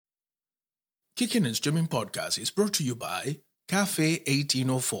Kicking and Streaming Podcast is brought to you by Cafe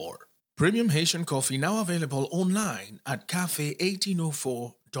 1804. Premium Haitian coffee now available online at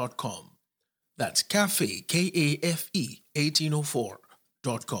cafe1804.com. That's cafe, K-A-F-E,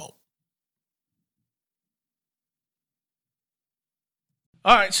 1804.com.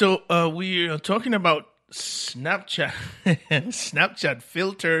 All right, so we are talking about Snapchat, Snapchat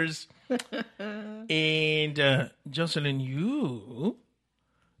filters, and Jocelyn, you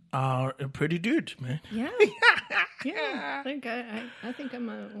are a pretty dude, man. Yeah, yeah. I think I'm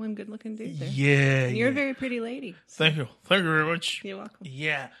one good-looking dude there. Yeah, And you're a very pretty lady. So Thank you very much. you're welcome.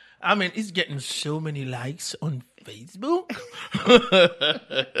 Yeah, I mean, it's getting so many likes on Facebook.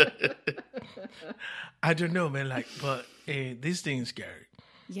 I don't know, man. But this thing is scary.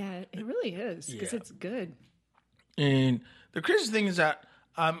 Yeah, it really is because Yeah. it's good. And the crazy thing is that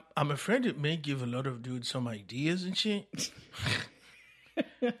I'm afraid it may give a lot of dudes some ideas and shit.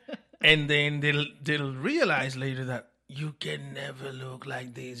 And then they'll realize later that you can never look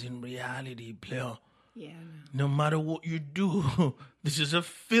like this in reality, player. Yeah, No matter what you do, this is a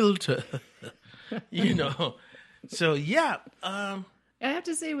filter. You know. So yeah. I have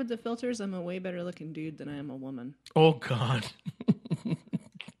to say, with the filters, I'm a way better looking dude than I am a woman. Oh God.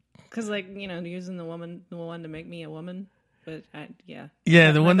 Because, using the one to make me a woman. But yeah,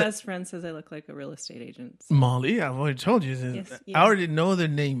 Yeah, the my one that best friend says I look like a real estate agent. So. Molly. I've already told you this. Yes, I yeah. already know the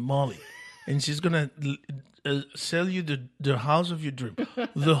name Molly, and she's gonna sell you the house of your dream,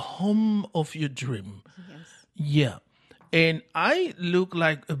 the home of your dream. Yes. Yeah, and I look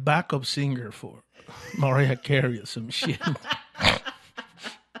like a backup singer for Mariah Carey or some shit.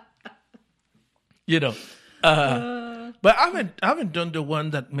 You know, but I haven't done the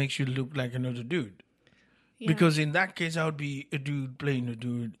one that makes you look like another dude. Yeah. Because in that case, I would be a dude playing a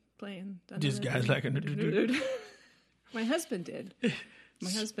dude. Playing. This guy's like another dude. My husband did.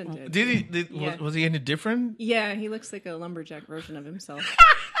 My husband did. Did he? Yeah. Was he any different? Yeah, he looks like a lumberjack version of himself.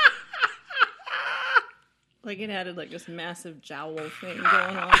 Like it had this massive jowl thing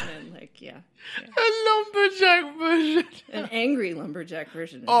going on, and yeah. A lumberjack version. An angry lumberjack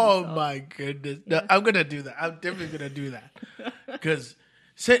version. Of Oh himself. my goodness! No, I'm gonna do that. I'm definitely gonna do that. Because,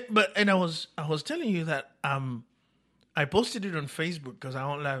 I was telling you that I posted it on Facebook because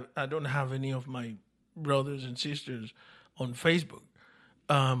I don't have any of my brothers and sisters on Facebook.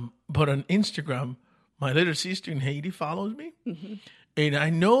 But on Instagram, my little sister in Haiti follows me, and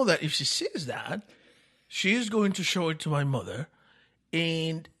I know that if she sees that, she is going to show it to my mother,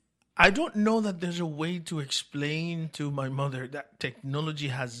 and I don't know that there's a way to explain to my mother that technology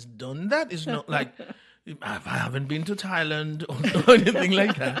has done that. It's not like I haven't been to Thailand or anything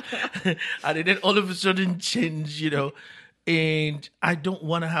like that. I didn't all of a sudden change, and I don't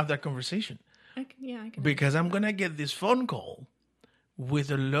want to have that conversation I can. because I'm going to get this phone call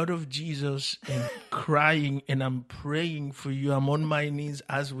with a lot of Jesus and crying, and I'm praying for you. I'm on my knees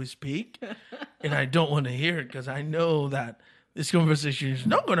as we speak, and I don't want to hear it because I know that this conversation is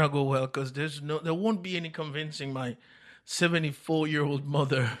not going to go well because there won't be any convincing my 74-year-old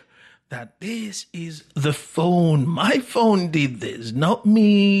mother that this is the phone. My phone did this, not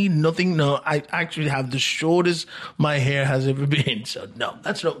me, nothing. No, I actually have the shortest my hair has ever been. So no,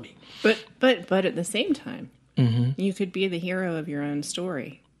 that's not me. But at the same time, you could be the hero of your own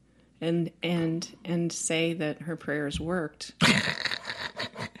story, and say that her prayers worked,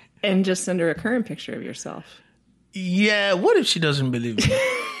 and just send her a current picture of yourself. Yeah, what if she doesn't believe me?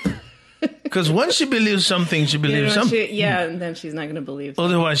 Because once she believes something, she believes something. And then she's not going to believe.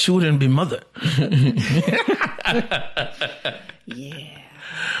 Otherwise, she wouldn't be mother. Yeah.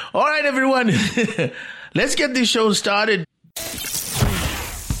 All right, everyone. Let's get this show started.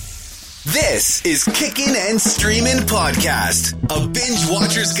 This is Kickin' and Streamin' Podcast, a binge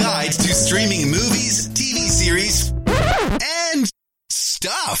watcher's guide to streaming movies, TV series, and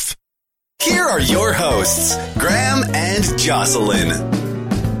stuff. Here are your hosts, Graham and Jocelyn.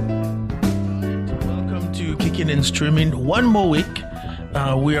 Welcome to Kicking and Streaming. One more week.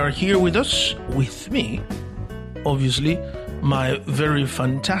 We are here with me, obviously, my very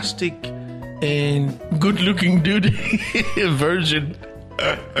fantastic and good-looking dude version.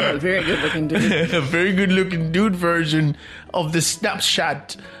 A very good looking dude. A very good-looking dude version of the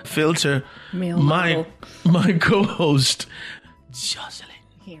Snapchat filter. Male my model. co-host, Jocelyn.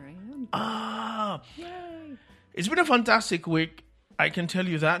 Here I am. Yay. It's been a fantastic week. I can tell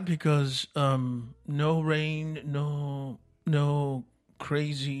you that because no rain, no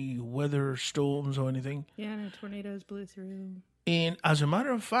crazy weather storms or anything. Yeah, no tornadoes blew through. And as a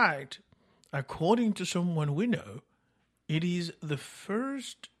matter of fact, according to someone we know, it is the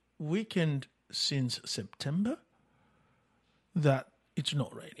first weekend since September that it's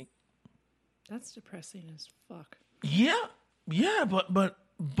not raining. That's depressing as fuck. Yeah,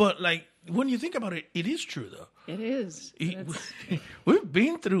 but like when you think about it, it is true though. It is. We've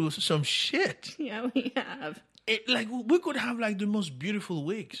been through some shit. Yeah, we have. Like we could have like the most beautiful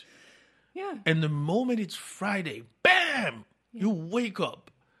weeks, Yeah. and the moment it's Friday, bam, you wake up,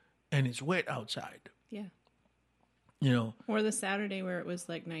 and it's wet outside. Yeah. You know, Or the Saturday where it was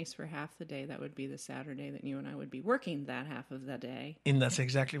like nice for half the day. That would be the Saturday that you and I would be working that half of the day. and that's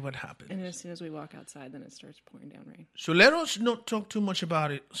exactly what happened. And as soon as we walk outside, then it starts pouring down rain. So let us not talk too much about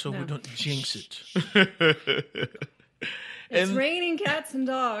it, so we No. don't jinx it. It's raining cats and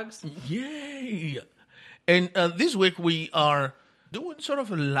dogs. Yay! And this week we are doing sort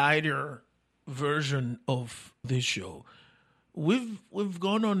of a lighter version of this show. We've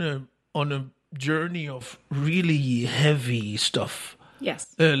gone on a journey of really heavy stuff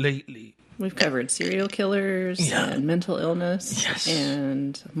Yes. lately. We've covered serial killers and mental illness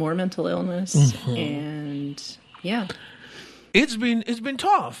and more mental illness. And yeah. It's been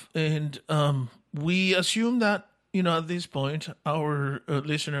tough, and we assume that at this point our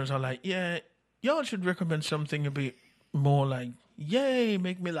listeners are like, yeah, y'all should recommend something a bit more like, yay,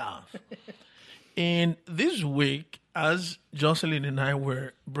 make me laugh. And this week, as Jocelyn and I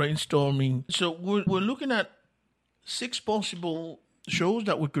were brainstorming, so we're looking at 6 possible shows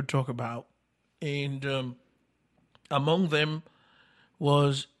that we could talk about, and among them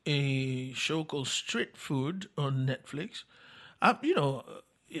was a show called Street Food on Netflix. I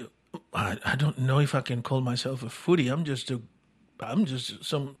don't know if I can call myself a foodie. I'm just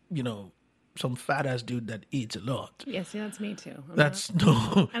some fat ass dude that eats a lot. Yes, yeah, that's me too.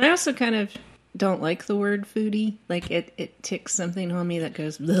 And I also kind of don't like the word foodie. Like it ticks something on me that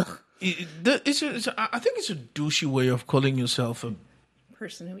goes, ugh. I think it's a douchey way of calling yourself a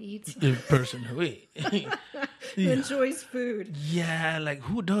Person who eats. person who eats. Who enjoys food. Yeah, like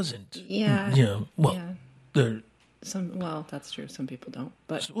who doesn't? Yeah. Yeah. Well, Yeah. Well, that's true. Some people don't.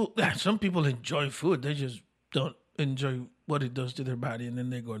 But some people enjoy food. They just don't enjoy what it does to their body, and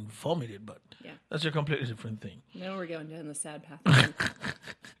then they go and vomit it. But that's a completely different thing. now we're going down the sad path.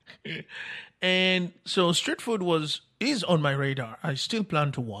 And so Street Food is on my radar. I still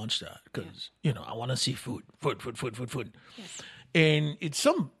plan to watch that because I want to see food. Yes. And it's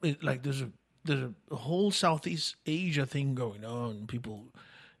there's a whole Southeast Asia thing going on. People,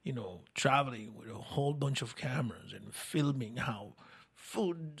 traveling with a whole bunch of cameras and filming how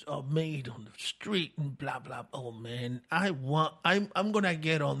foods are made on the street and blah blah. Oh man, I'm gonna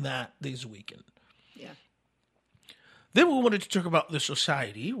get on that this weekend. Yeah. Then we wanted to talk about The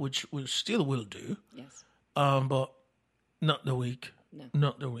Society, which we still will do. Yes. But not the week. No.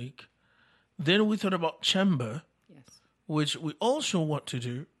 Not the week. Then we thought about Chamber, Yes. which we also want to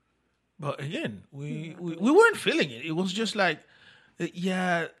do. But again, we weren't feeling it. It was just like,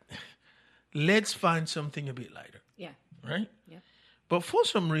 let's find something a bit lighter. Yeah. Right? Yeah. But for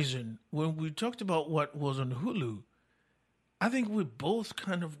some reason, when we talked about what was on Hulu, I think we both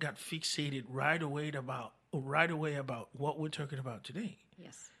kind of got fixated right away about what we're talking about today.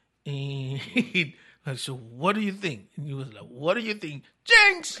 Yes. And like, so what do you think? And he was like, what do you think?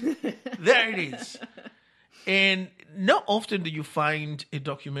 Jinx! There it is. And not often do you find a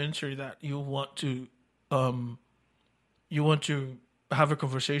documentary that you want to have a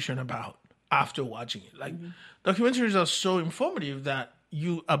conversation about after watching it. Like documentaries are so informative that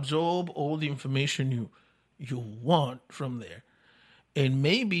you absorb all the information you want from there. And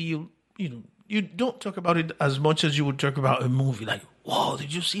maybe you don't talk about it as much as you would talk about a movie. Like, whoa,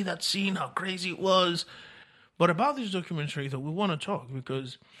 did you see that scene? How crazy it was. But about this documentary that we want to talk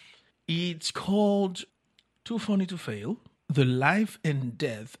because it's called Too Funny to Fail, The Life and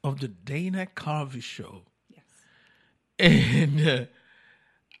Death of the Dana Carvey Show. Yes. And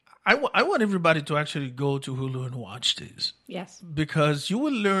I want everybody to actually go to Hulu and watch this. Yes. Because you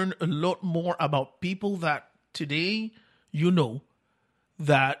will learn a lot more about people that today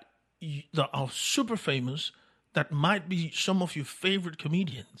that are super famous, that might be some of your favorite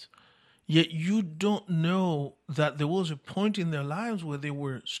comedians. Yet you don't know that there was a point in their lives where they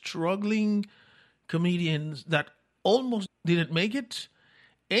were struggling comedians that almost didn't make it.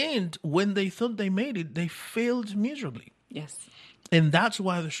 And when they thought they made it, they failed miserably. Yes. And that's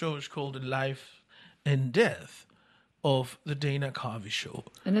why the show is called The Life and Death of the Dana Carvey Show.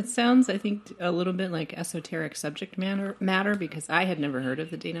 And it sounds, I think, a little bit like esoteric subject matter because I had never heard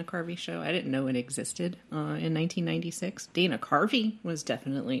of the Dana Carvey Show. I didn't know it existed in 1996. Dana Carvey was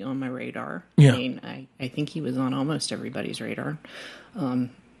definitely on my radar. Yeah. I mean, I think he was on almost everybody's radar.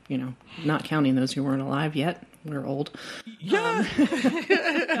 not counting those who weren't alive yet. We're old. Yeah.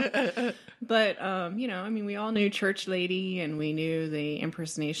 But, we all knew Church Lady, and we knew the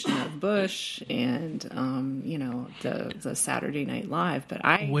impersonation of Bush and, the Saturday Night Live. But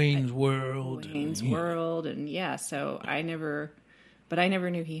Wayne's World. And so I never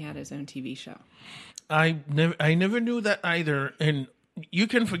knew he had his own TV show. I never knew that either. And you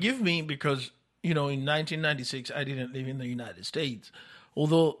can forgive me because, in 1996, I didn't live in the United States.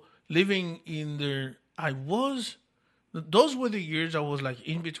 Although living those were the years I was like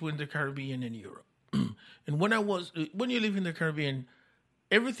in between the Caribbean and Europe. And when you live in the Caribbean,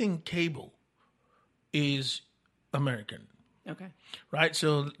 everything cable is American. Okay. Right?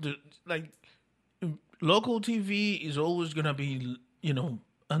 So local TV is always going to be,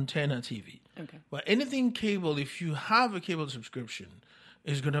 antenna TV. Okay. But anything cable, if you have a cable subscription,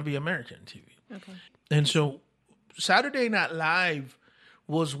 is going to be American TV. Okay. And so Saturday Night Live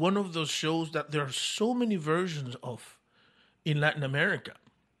was one of those shows that there are so many versions of in Latin America.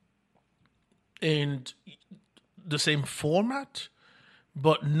 And the same format,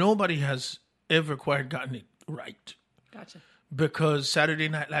 but nobody has ever quite gotten it right. Gotcha. Because Saturday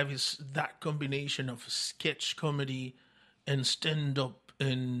Night Live is that combination of sketch comedy and stand-up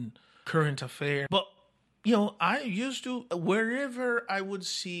and current affair. But, I used to, wherever I would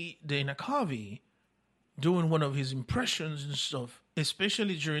see Dana Carvey doing one of his impressions and stuff,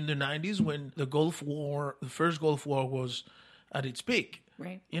 especially during the 90s when the first Gulf War was at its peak.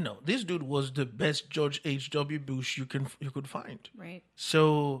 Right. This dude was the best George H.W. Bush you could find. Right.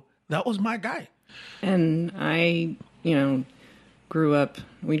 So that was my guy. And I, grew up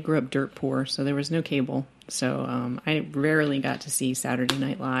dirt poor, so there was no cable. So I rarely got to see Saturday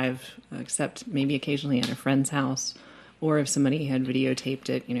Night Live, except maybe occasionally at a friend's house, or if somebody had videotaped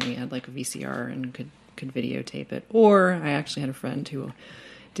it, he had like a VCR and could videotape it. Or I actually had a friend who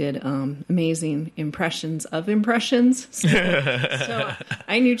did amazing impressions of impressions. So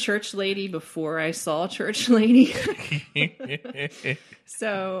I knew Church Lady before I saw Church Lady.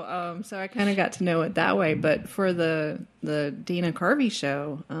 So I kind of got to know it that way. But for the Dana Carvey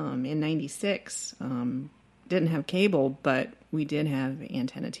show in '96, didn't have cable, but we did have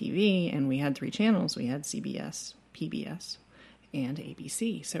antenna TV, and we had 3 channels. We had CBS, PBS, and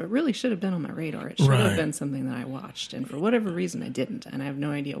ABC. So it really should have been on my radar. It should have been something that I watched. And for whatever reason, I didn't. And I have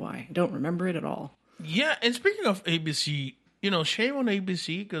no idea why. I don't remember it at all. Yeah, and speaking of ABC, shame on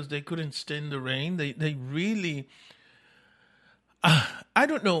ABC because they couldn't stand the rain. They really... I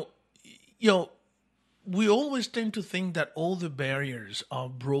don't know. We always tend to think that all the barriers are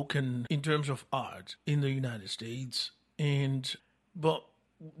broken in terms of art in the United States. But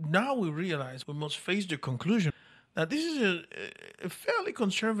now we realize we must face the conclusion that this is a fairly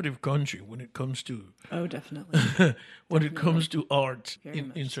conservative country when it comes to... Oh, definitely. It comes to art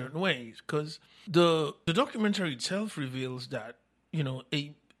in so. certain ways. Because the documentary itself reveals that,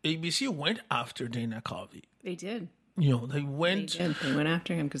 ABC went after Dana Carvey. They did. They went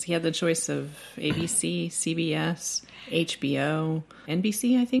after him because he had the choice of ABC, CBS, HBO,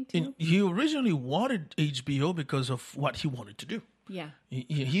 NBC, I think, too. He originally wanted HBO because of what he wanted to do. Yeah.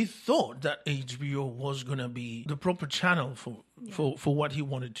 He thought that HBO was going to be the proper channel for what he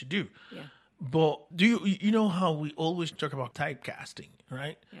wanted to do. Yeah. But you know how we always talk about typecasting,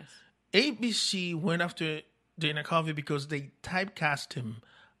 right? Yes. ABC went after Dana Carvey because they typecast him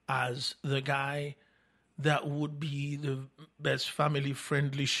as the guy that would be the best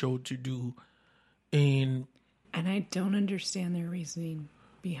family-friendly show to do. And I don't understand their reasoning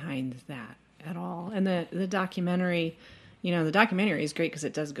behind that at all. And the documentary, the documentary is great because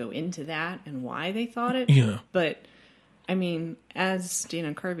it does go into that and why they thought it. Yeah. But, as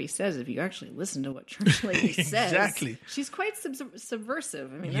Dana Carvey says, if you actually listen to what Church Lady says, exactly. She's quite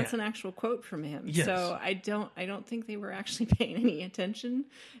subversive. That's an actual quote from him. Yes. So I don't think they were actually paying any attention,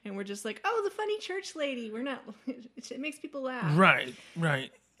 and we're just like, oh, the funny Church Lady. We're not. It makes people laugh. Right.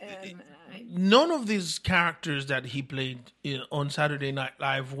 And none of these characters that he played on Saturday Night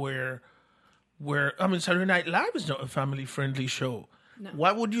Live were Saturday Night Live is not a family-friendly show. No.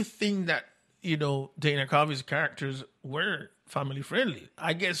 Why would you think that? Dana Carvey's characters were family-friendly.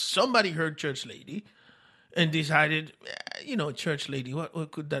 I guess somebody heard Church Lady and decided, Church Lady,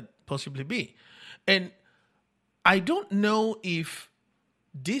 what could that possibly be? And I don't know if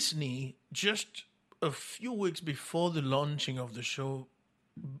Disney, just a few weeks before the launching of the show,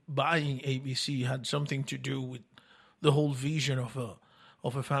 buying ABC had something to do with the whole vision of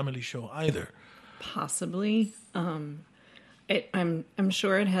a family show either. Possibly. I'm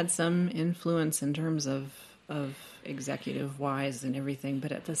sure it had some influence in terms of executive wise and everything,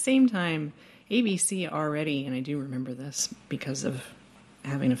 but at the same time, ABC already, and I do remember this because of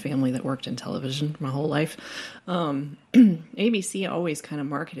having a family that worked in television my whole life, ABC always kind of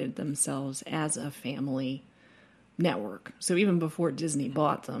marketed themselves as a family network. So even before Disney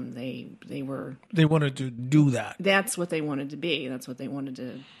bought them, they wanted to do that. That's what they wanted to be. That's what they wanted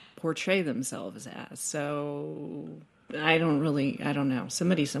to portray themselves as. So I don't know.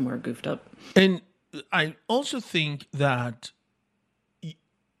 Somebody somewhere goofed up. And I also think that,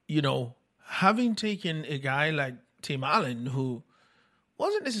 having taken a guy like Tim Allen, who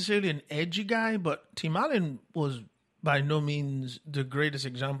wasn't necessarily an edgy guy, but Tim Allen was by no means the greatest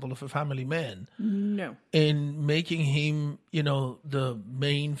example of a family man. No. And making him, the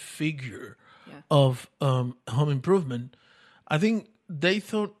main figure of Home Improvement, I think they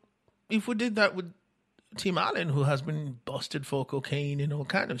thought if we did that with Tim Allen, who has been busted for cocaine and all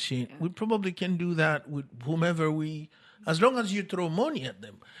kind of shit, we probably can do that with whomever as long as you throw money at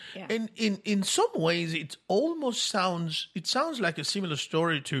them. Yeah. And in some ways, it sounds like a similar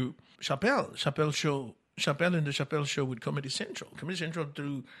story to Chappelle and the Chappelle Show with Comedy Central. Comedy Central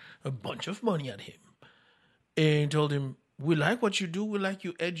threw a bunch of money at him and told him, we like what you do, we like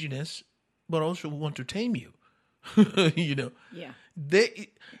your edginess, but also we want to tame you. Yeah.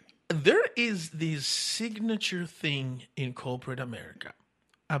 There is this signature thing in corporate America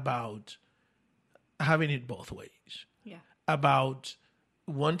about having it both ways. Yeah. About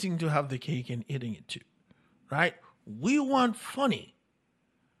wanting to have the cake and eating it too, right? We want funny,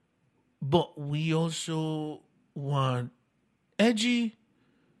 but we also want edgy,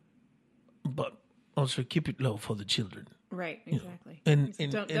 but also keep it low for the children. Right, exactly. And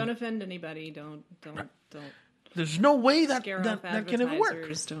don't offend anybody. Don't. There's no way that scare off that can ever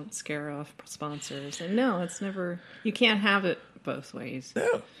work. Don't scare off sponsors. And no, it's never. You can't have it both ways.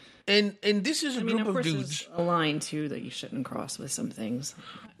 No. And this is a group of dudes. There's a line too that you shouldn't cross with some things.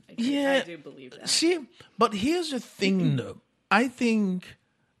 I do believe that. See, but here's the thing, though. I think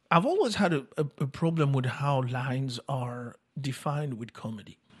I've always had a problem with how lines are defined with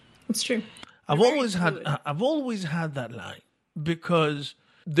comedy. It's true. I've always had that line because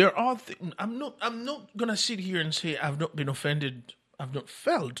there are things. I'm not gonna sit here and say I've not been offended. I've not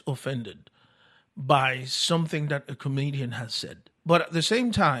felt offended by something that a comedian has said. But at the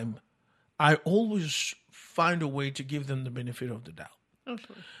same time, I always find a way to give them the benefit of the doubt. Oh,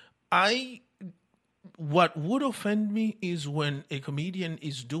 sure. What would offend me is when a comedian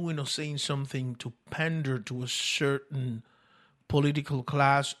is doing or saying something to pander to a certain political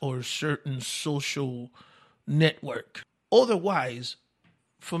class or a certain social network. Otherwise,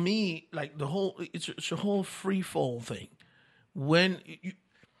 for me, like it's a whole free fall thing.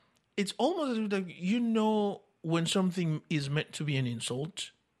 It's almost as if when something is meant to be an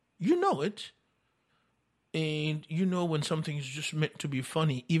insult, you know it. And you know when something is just meant to be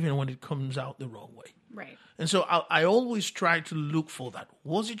funny, even when it comes out the wrong way. Right. And so I always try to look for that.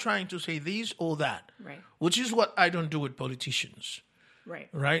 Was he trying to say this or that? Right. Which is what I don't do with politicians. Right.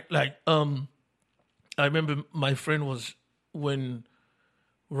 Right? Like, I remember my friend was, when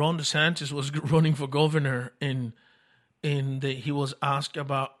Ron DeSantis was running for governor and he was asked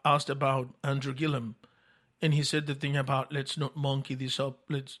about Andrew Gillum. And he said the thing about, let's not monkey this up.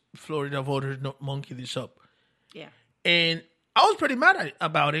 Florida voters not monkey this up. Yeah. And I was pretty mad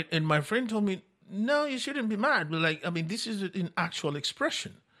about it. And my friend told me, no, you shouldn't be mad. But this is an actual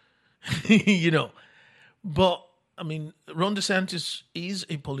expression, But, Ron DeSantis is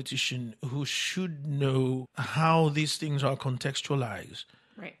a politician who should know how these things are contextualized.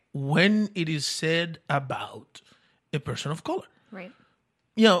 Right. When it is said about a person of color. Right.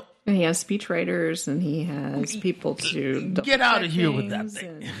 And he has speech writers and he has people to get out of here with that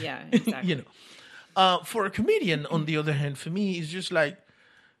thing. And, yeah, exactly. For a comedian, on the other hand, for me, it's just like,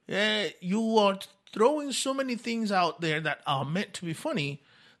 you are throwing so many things out there that are meant to be funny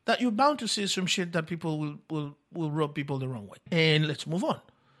that you're bound to say some shit that people will rub people the wrong way. And let's move on.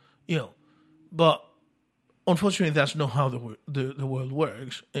 But unfortunately, that's not how the world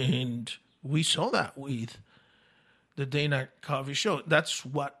works. And we saw that with the Dana Carvey show. That's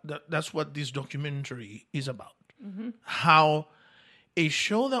what this documentary is about. Mm-hmm. How a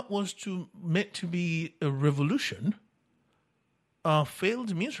show that was meant to be a revolution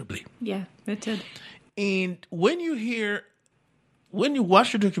failed miserably. Yeah, it did. And when you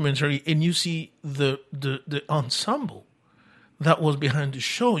watch the documentary and you see the ensemble that was behind the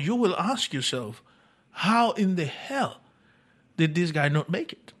show, you will ask yourself, how in the hell did this guy not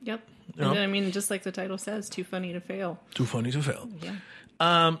make it? Yep. And just like the title says, too funny to fail. Too funny to fail.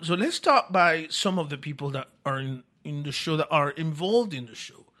 Yeah. So let's start by some of the people that are in the show, that are involved in the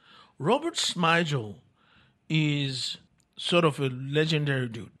show. Robert Smigel is sort of a legendary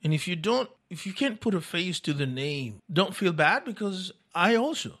dude. And if you don't if you can't put a face to the name, don't feel bad, because I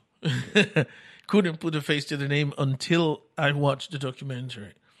also couldn't put a face to the name until I watched the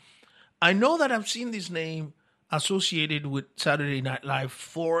documentary. I know that I've seen this name associated with Saturday Night Live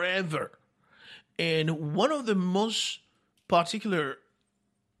forever. And one of the most particular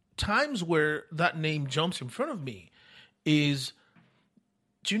times where that name jumps in front of me is,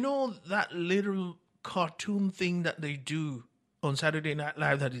 do you know that little cartoon thing that they do on Saturday Night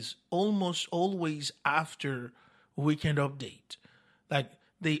Live that is almost always after Weekend Update? Like,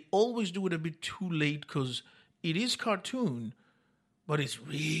 they always do it a bit too late because it is cartoon, but it's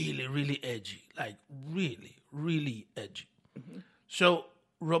really, really edgy. Like, really, really edgy. Mm-hmm. So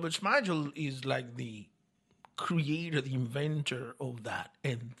Robert Smigel is like the creator, the inventor of that.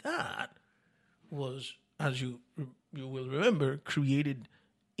 And that was, as you will remember, created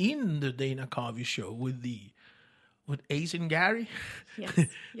in the Dana Carvey show with Ace and Gary. Yes.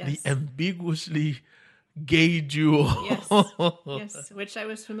 The ambiguously gay duo. Yes, which I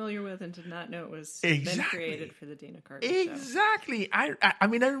was familiar with and did not know it was been created for the Dana Carvey show. Exactly. I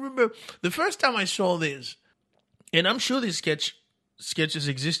mean, I remember the first time I saw this, and I'm sure these sketches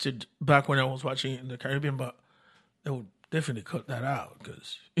existed back when I was watching it in the Caribbean, but they would definitely cut that out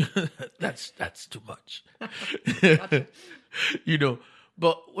because that's too much. You know.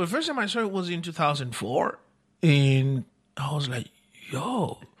 But the first time I saw it was in 2004, and I was like,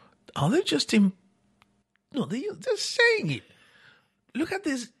 yo, are they just No, they're just saying it. Look at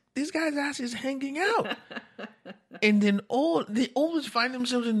this. This guy's ass is hanging out. And then they always find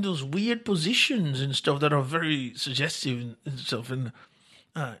themselves in those weird positions and stuff that are very suggestive and stuff. And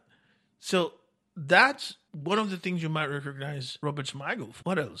so that's one of the things you might recognize Robert Smigel for.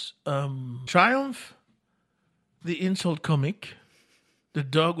 What else? Triumph, the insult comic, the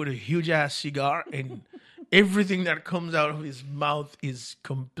dog with a huge ass cigar, and everything that comes out of his mouth is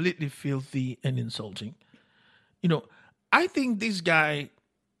completely filthy and insulting. You know, I think this guy,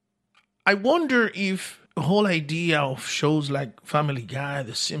 I wonder if the whole idea of shows like Family Guy,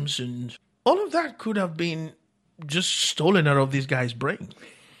 The Simpsons, all of that could have been just stolen out of this guy's brain.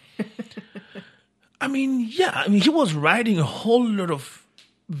 I mean, he was writing a whole lot of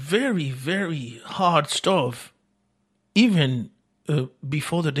very, very hard stuff, even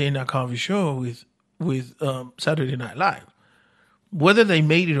before the Dana Carvey show with Saturday Night Live. Whether they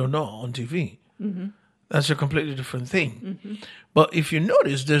made it or not on TV, that's a completely different thing. Mm-hmm. But if you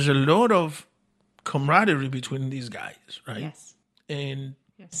notice, there's a lot of camaraderie between these guys, right? Yes. And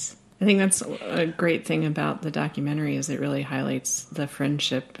yes. I think that's a great thing about the documentary is it really highlights the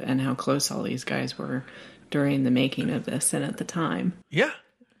friendship and how close all these guys were during the making of this and at the time. Yeah.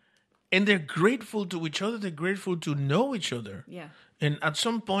 And they're grateful to each other. They're grateful to know each other. Yeah. And at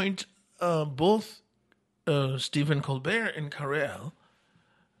some point, both Stephen Colbert and Carell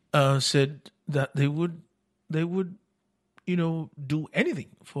said that they would, do anything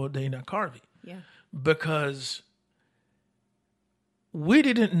for Dana Carvey. Yeah. Because I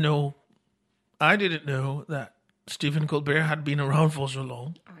didn't know that Stephen Colbert had been around for so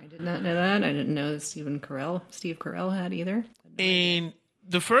long. I did not know that. I didn't know that Steve Carell had either. And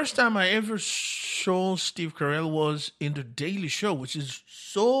the first time I ever saw Steve Carell was in The Daily Show, which is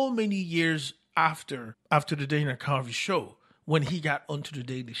so many years after the Dana Carvey show, when he got onto The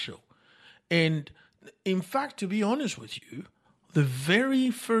Daily Show. And in fact, to be honest with you, the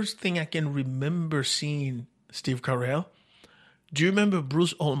very first thing I can remember seeing Steve Carell, do you remember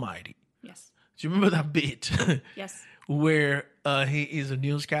Bruce Almighty? Yes. Do you remember that bit? Yes. Where he is a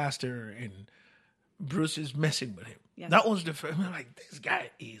newscaster and Bruce is messing with him. Yes. That was the first. I'm like, this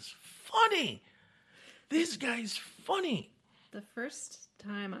guy is funny. This guy's funny. The first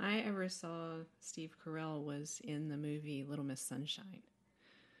time I ever saw Steve Carell was in the movie Little Miss Sunshine,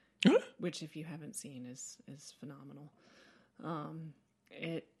 which, if you haven't seen, is phenomenal.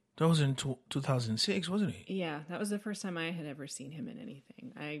 That was in 2006, wasn't he? Yeah, that was the first time I had ever seen him in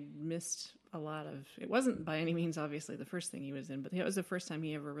anything. I missed a lot of... It wasn't by any means, obviously, the first thing he was in, but it was the first time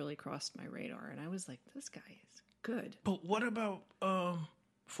he ever really crossed my radar, and I was like, this guy is good. But what about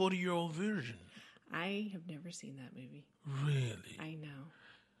 40-Year-Old Virgin? I have never seen that movie. Really? I know.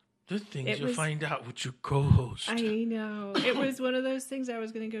 The things you find out with your co-host. I know. It was one of those things I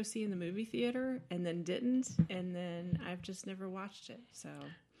was going to go see in the movie theater and then didn't, and then I've just never watched it, so...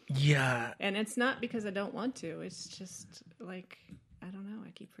 Yeah. And it's not because I don't want to. It's just like, I don't know.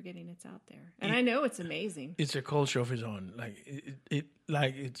 I keep forgetting it's out there. And I know it's amazing. It's a culture of its own. Like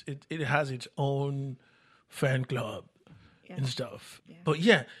it has its own fan club and stuff. Yeah. But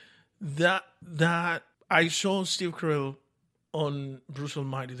yeah, that I saw Steve Carell on Bruce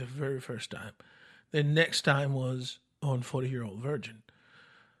Almighty the very first time. The next time was on 40-Year-Old Virgin.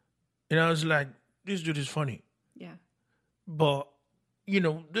 And I was like, this dude is funny. Yeah. But,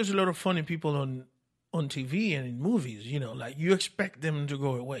 there's a lot of funny people on TV and in movies, like you expect them to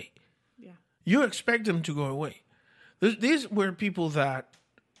go away. Yeah. You expect them to go away. These were people that,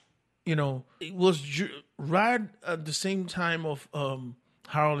 it was right at the same time of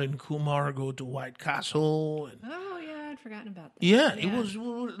Harold and Kumar go to White Castle. And, Oh, yeah, I'd forgotten about that. yeah, it was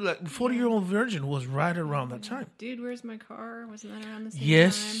like 40-Year-Old Virgin was right around that time. Dude, Where's My Car? Wasn't that around the same time?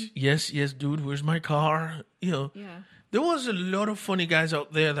 Yes, dude, where's my car? Yeah. There was a lot of funny guys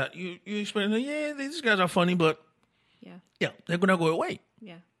out there that you explain, yeah, these guys are funny, but Yeah. they're going to go away.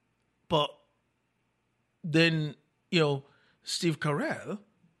 Yeah. But then, Steve Carell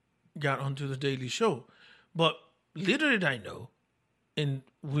got onto the Daily Show. But little did I know, and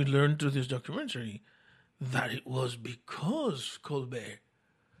we learned through this documentary, that it was because Colbert,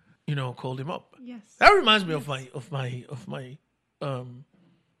 called him up. Yes. That reminds me of my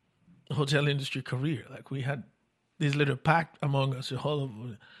hotel industry career. Like we had this little pact among us, all of,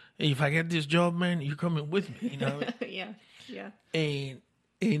 hey, if I get this job, man, you're coming with me, Yeah. Yeah.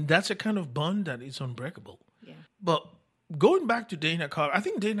 And that's a kind of bond that is unbreakable. Yeah. But going back to Dana Carvey, I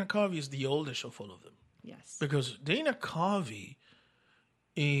think Dana Carvey is the oldest of all of them. Yes. Because Dana Carvey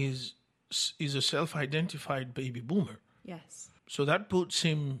is a self-identified baby boomer. Yes. So that puts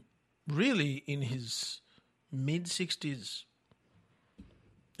him really in his mid-60s.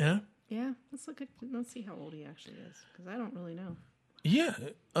 Yeah? Yeah. Let's see how old he actually is, because I don't really know. Yeah.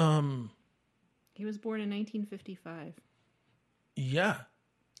 He was born in 1955, Yeah.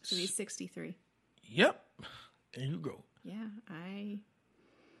 so he's 63. Yep. There you go. Yeah, I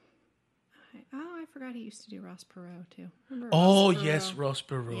forgot he used to do Ross Perot too. Remember Ross Oh, Perot? yes, Ross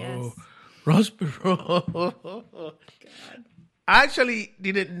Perot. Yes. Ross Perot. God. I actually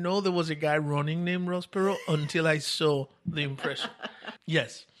didn't know there was a guy running named Ross Perot until I saw the impression.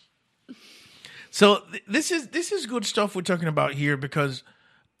 Yes. So this is good stuff we're talking about here, because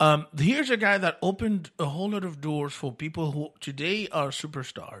here's a guy that opened a whole lot of doors for people who today are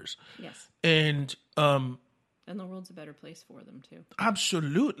superstars. Yes, And and the world's a better place for them too.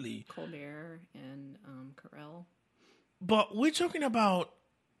 absolutely. Colbert and Carell. But we're talking about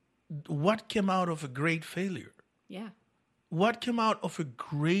what came out of a great failure. Yeah, What came out of a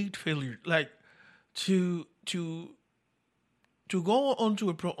great failure? Like to go onto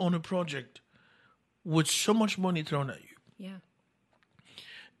on a project with so much money thrown at you yeah,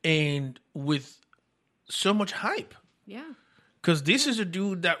 and with so much hype. yeah, Because this is a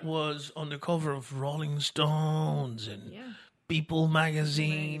dude that was on the cover of Rolling Stones and yeah, People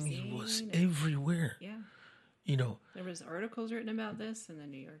magazine. He was everywhere. yeah. There was articles written about this in the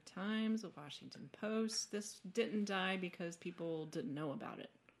New York Times, the Washington Post. This didn't die because people didn't know about it.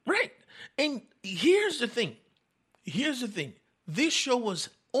 Right. And here's the thing. This show was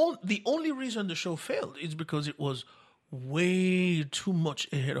the only reason the show failed is because it was way too much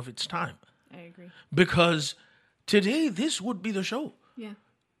ahead of its time. I agree. Because today, this would be the show. Yeah,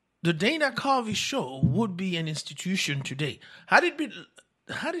 The Dana Carvey show would be an institution today. Had it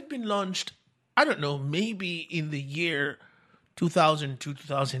been launched, I don't know, maybe in the year 2002,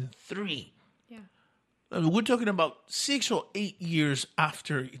 2003. yeah, We're talking about 6 or 8 years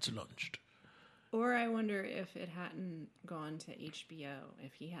after it's launched. Or I wonder if it hadn't gone to HBO,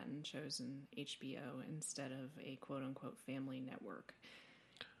 if he hadn't chosen HBO instead of a quote-unquote family network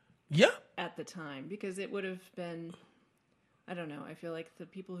Yeah. at the time. Because it would have been, I don't know, I feel like the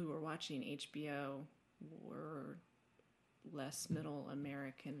people who were watching HBO were less middle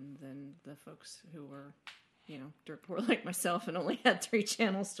American than the folks who were, dirt poor like myself and only had 3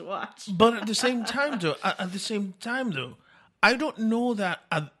 channels to watch. But at the same time, though, I don't know that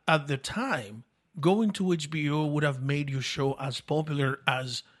at the time, going to HBO would have made your show as popular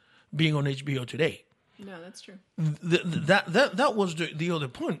as being on HBO today. No, that's true. That was the other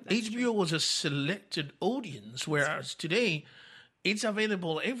point. HBO was a selected audience, whereas today, it's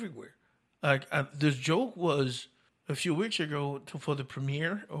available everywhere. Like this joke was a few weeks ago for the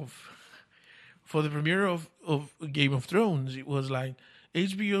premiere of Game of Thrones. It was like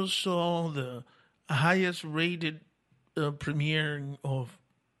HBO saw the highest rated premiere of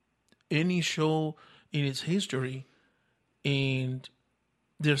any show in its history, and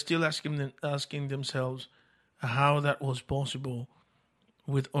they're still asking themselves how that was possible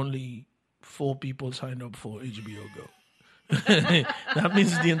with only 4 people signed up for HBO Go. That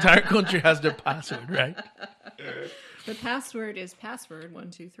means the entire country has the password, right? The password is password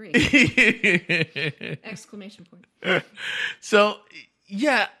 123! Exclamation point. So,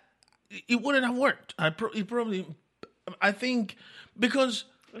 yeah, it wouldn't have worked. I think because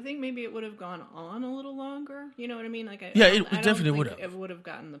I think maybe it would have gone on a little longer. You know what I mean? Like, Yeah, I it don't definitely think would have. It would have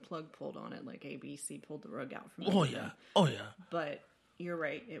gotten the plug pulled on it, like ABC pulled the rug out from. Oh under yeah, them. oh yeah. But you're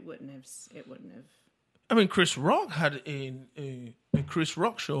right. It wouldn't have. I mean, Chris Rock had a Chris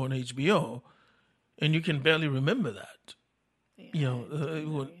Rock show on HBO, and you can barely remember that. Yeah, You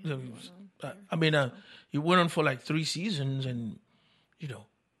know, it went on for like 3 seasons, and you know,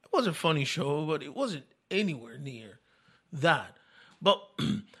 it was a funny show, but it wasn't anywhere near that. But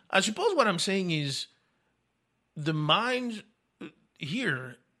I suppose what I'm saying is the minds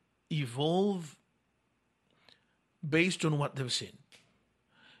here evolve based on what they've seen.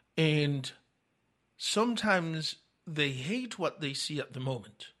 And sometimes they hate what they see at the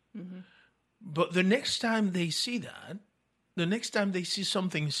moment. Mm-hmm. But the next time they see that, the next time they see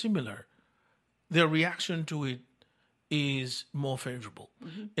something similar, their reaction to it is more favorable.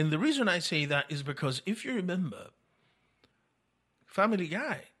 Mm-hmm. And the reason I say that is because if you remember, Family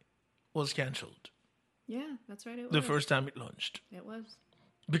Guy was canceled. Yeah, that's right. It was. The first time it launched. It was.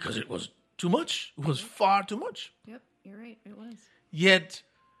 Because it was too much. It was far too much. Yep, you're right. It was. Yet,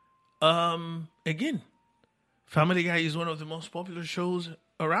 again, Family Guy is one of the most popular shows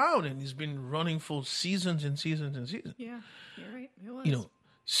around, and it's been running for seasons and seasons and seasons. Yeah, you're right. It was. You know,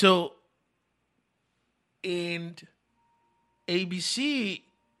 so, and ABC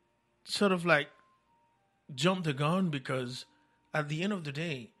sort of like jumped the gun because at the end of the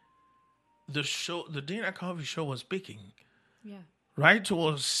day, the Dana Carvey show was picking. Yeah. Right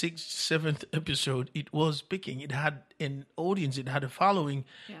towards 6th, 7th episode, it was picking. It had an audience, it had a following,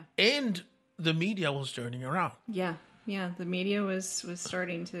 and the media was turning around. Yeah, yeah. The media was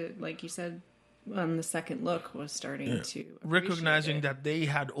starting to, like you said, on the second look, was starting to recognizing that they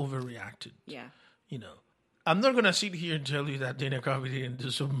had overreacted. Yeah. You know, I'm not going to sit here and tell you that Dana Carvey didn't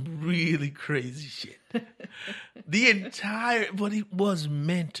do some really crazy shit. But it was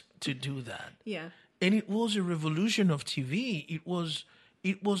meant to do that. Yeah. And it was a revolution of TV. It was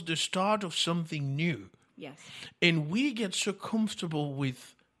the start of something new. Yes. And we get so comfortable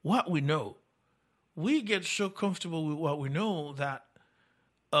with what we know. We get so comfortable with what we know that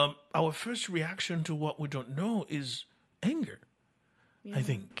our first reaction to what we don't know is anger, I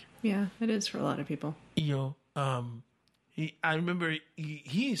think. Yeah, it is for a lot of people. You know, I remember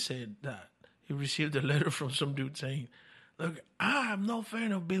he said that he received a letter from some dude saying, "Look, I'm no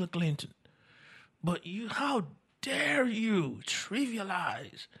fan of Bill Clinton. But how dare you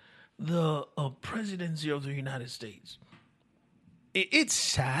trivialize the presidency of the United States?" It's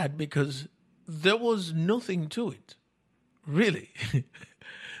sad because there was nothing to it. Really.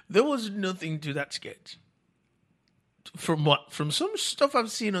 There was nothing to that sketch. From some stuff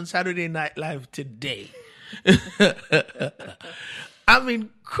I've seen on Saturday Night Live today. I mean,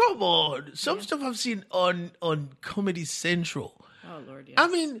 come on. Some stuff I've seen on Comedy Central. Oh, Lord, yes. I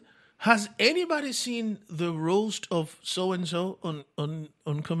mean, has anybody seen the roast of so-and-so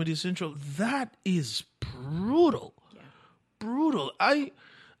on Comedy Central? That is brutal. Yeah. Brutal. I'm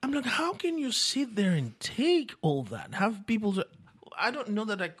like, how can you sit there and take all that? Have people... I don't know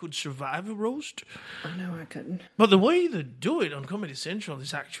that I could survive a roast. Oh, no, I couldn't. But the way they do it on Comedy Central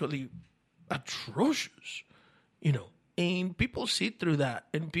is actually atrocious. You know, and people sit through that,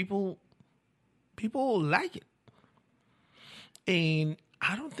 and people like it. And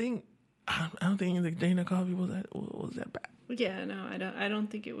I don't think the Dana Carvey was that bad. Yeah, no, I don't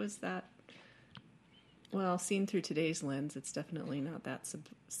think it was that. Well, seen through today's lens, it's definitely not that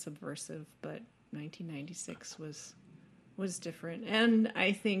subversive. But 1996 was different, and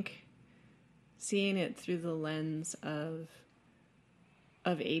I think seeing it through the lens of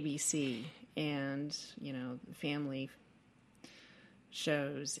ABC and, you know, family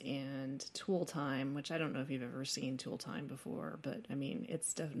shows and Tool Time, which I don't know if you've ever seen Tool Time before, but I mean,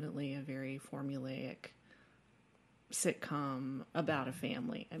 it's definitely a very formulaic sitcom about a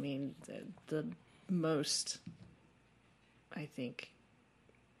family. I mean, the most, I think,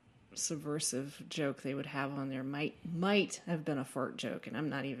 subversive joke they would have on there might have been a fart joke, and I'm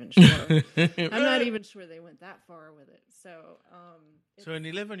not even sure. I'm not even sure they went that far with it. So, so an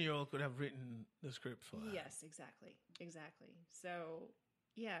 11-year-old could have written the script for that. Yes, exactly. So,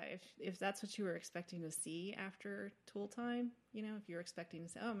 yeah, if that's what you were expecting to see after Tool Time, you know, if you're expecting to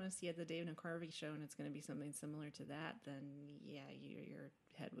say, "Oh, I'm going to see the Dana Carvey show," and it's going to be something similar to that, then yeah, your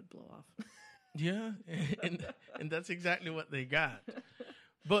head would blow off. Yeah, and that's exactly what they got.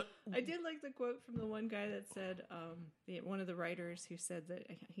 But I did like the quote from the one guy that said, one of the writers who said that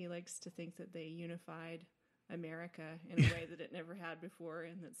he likes to think that they unified America in a way that it never had before,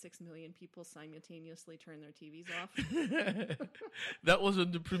 and that 6 million people simultaneously turn their TVs off. That was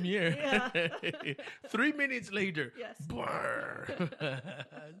on the premiere. Yeah. 3 minutes later, Yes. brrr.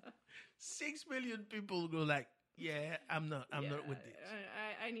 6 million people go like, yeah, I'm not with this.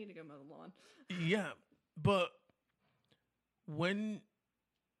 I need to go mow the lawn. Yeah, but when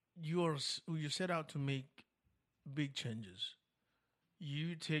you set out to make big changes,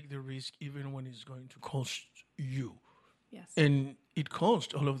 you take the risk even when it's going to cost you. Yes. And it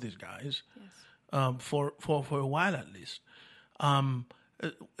cost all of these guys, Yes. for a while at least.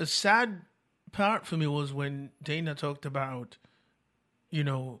 A sad part for me was when Dana talked about,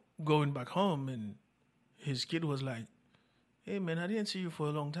 going back home, and his kid was like, "Hey man, I didn't see you for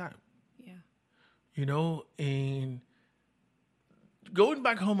a long time." Yeah. And going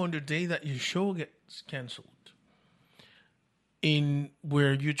back home on the day that your show gets canceled, in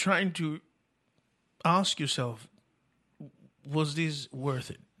where you're trying to ask yourself, was this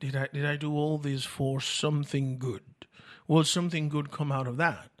worth it? Did I do all this for something good? Will something good come out of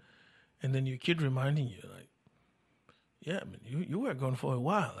that? And then your kid reminding you, like, yeah, man, you were gone for a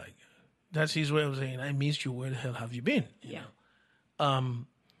while. Like, that's his way of saying, I missed you. Where the hell have you been? You know?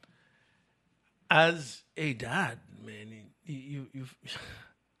 As a dad, man, you've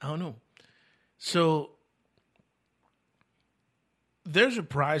I don't know. So there's a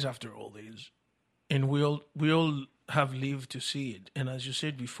prize after all this, and we all have lived to see it. And as you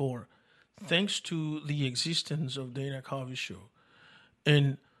said before, thanks to the existence of Dana Carvey's show,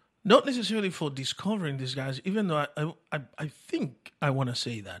 and not necessarily for discovering these guys, even though I think I want to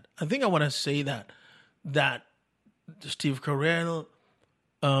say that. I think I want to say that Steve Carell,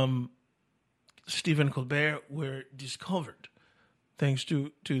 Stephen Colbert were discovered thanks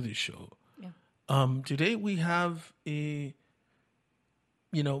to this show. Yeah. Today we have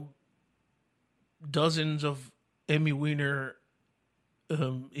dozens of Emmy winner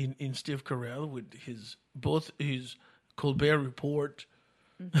in Steve Carell with both his Colbert Report,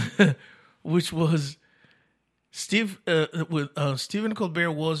 which was Stephen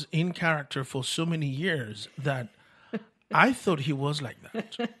Colbert was in character for so many years that I thought he was like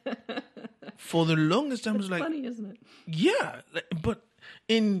that. For the longest time, I was like, Funny, isn't it? yeah, but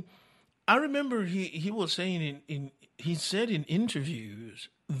I remember he was saying he said in interviews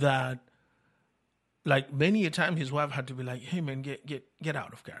that, like, many a time his wife had to be like, hey man, get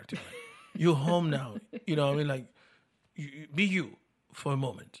out of character. Like, you're home now. You know what I mean? Like, be you for a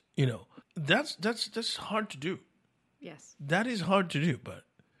moment. That's hard to do. Yes. That is hard to do,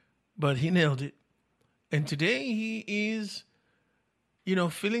 but he nailed it. And today he is,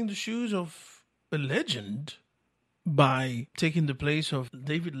 filling the shoes of a legend by taking the place of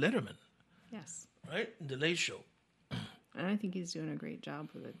David Letterman, Yes. right? The Late Show. And I think he's doing a great job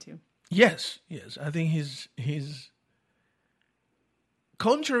with it too. Yes. I think he's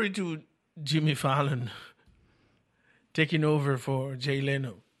contrary to Jimmy Fallon taking over for Jay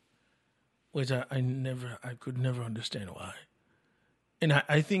Leno, which I could never understand why. And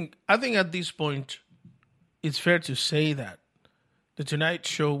I think at this point, it's fair to say that the Tonight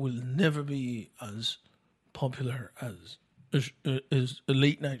Show will never be as popular as a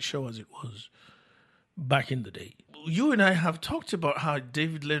late night show as it was back in the day. You and I have talked about how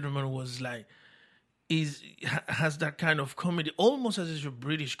David Letterman was like, has that kind of comedy, almost as if a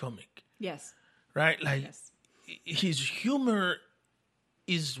British comic, Yes. right? Like, Yes. his humor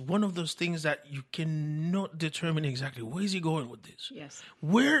is one of those things that you cannot determine exactly where is he going with this. Yes.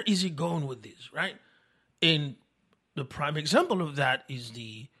 Where is he going with this, right? And the prime example of that is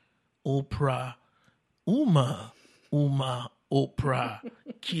the Oprah, Oprah,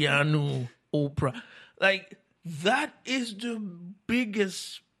 Keanu, Oprah. Like, that is the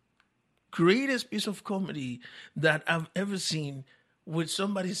biggest, greatest piece of comedy that I've ever seen, with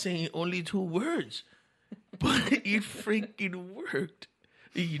somebody saying only 2 words. But it freaking worked.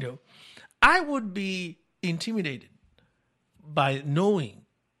 I would be intimidated by knowing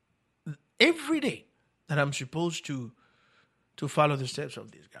every day that I'm supposed to follow the steps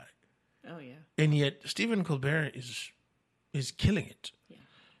of this guy. Oh yeah. And yet Stephen Colbert is killing it.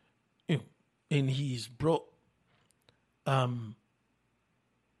 Yeah. And he's brought, other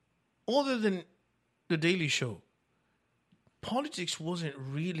than The Daily Show, politics wasn't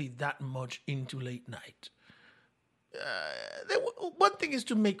really that much into late night. One thing is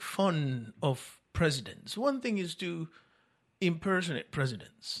to make fun of presidents. One thing is to impersonate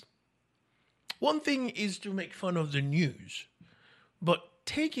presidents. One thing is to make fun of the news. But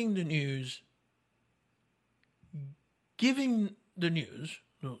taking the news, giving the news,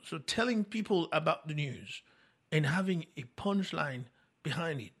 so telling people about the news and having a punchline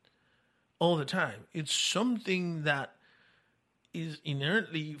behind it, all the time. It's something that is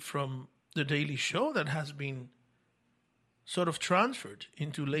inherently from The Daily Show that has been sort of transferred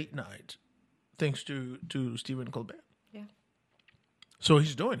into late night, thanks to Stephen Colbert. Yeah. So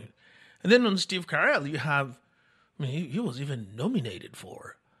he's doing it. And then on Steve Carell, you have, I mean, he was even nominated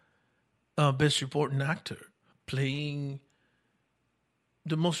for Best Supporting Actor, playing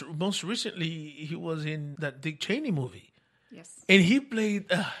the most recently, he was in that Dick Cheney movie. Yes. And he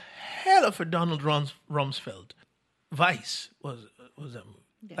played a hell of a Donald Rumsfeld. Vice was that movie.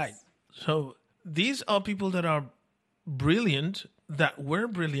 Yes. Right. So these are people that are brilliant, that were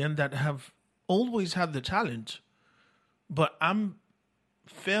brilliant, that have always had the talent, but I'm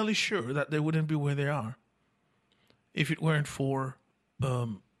fairly sure that they wouldn't be where they are if it weren't for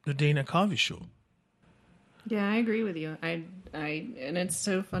the Dana Carvey show. Yeah, I agree with you. I and it's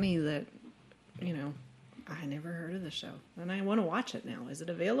so funny that, you know, I never heard of the show, and I want to watch it now. Is it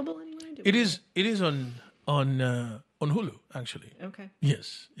available anywhere? It is on Hulu, actually. Okay.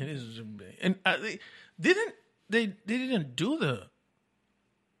 Yes, it is. And they didn't do the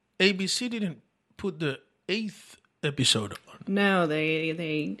ABC didn't put the 8th episode on. No,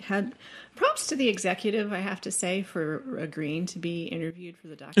 they had props to the executive, I have to say, for agreeing to be interviewed for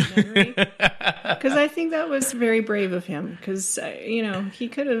the documentary, because I think that was very brave of him. Because you know, he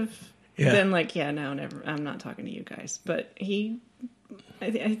could have been like, "Yeah, no, never. I'm not talking to you guys." But I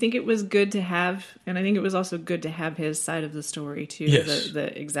think it was good to have, and I think it was also good to have his side of the story too, Yes.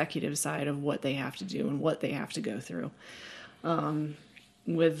 the executive side of what they have to do and what they have to go through.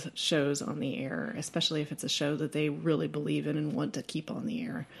 With shows on the air, especially if it's a show that they really believe in and want to keep on the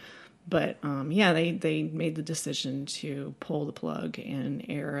air. But they made the decision to pull the plug and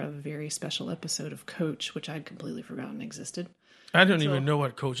air a very special episode of Coach, which I'd completely forgotten existed. I don't even know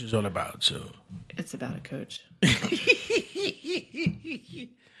what Coach is all about. So It's about a coach. yeah,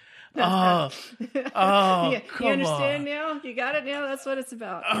 You come understand on. now? You got it now? That's what it's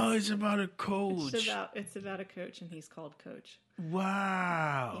about. Oh, it's about a coach. It's about a coach, and he's called Coach.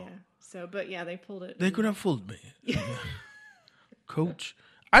 Wow. Yeah. So, but yeah, they pulled it. They could have fooled me. Coach.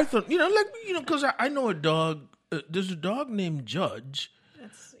 I thought, because I know a dog. There's a dog named Judge.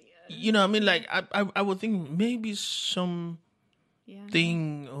 That's I mean, like, I would think maybe some yeah.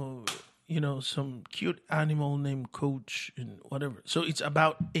 thing or, some cute animal named Coach and whatever. So it's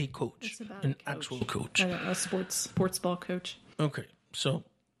about a coach. It's about an a coach. actual coach. A sports ball coach, Okay. So,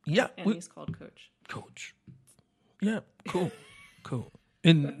 yeah. and he's called Coach. Coach. Yeah, cool. Cool.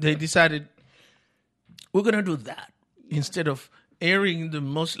 And they decided, we're going to do that instead of airing the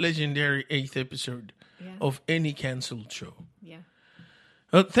most legendary 8th episode of any canceled show. Yeah.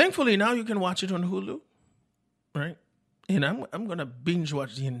 Thankfully, now you can watch it on Hulu, right? And I'm going to binge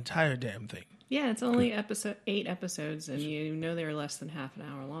watch the entire damn thing. Yeah, it's only 8 episodes, and they're less than half an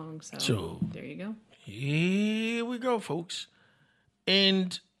hour long. So there you go. Here we go, folks.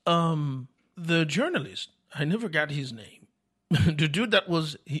 And the journalist, I never got his name. The dude that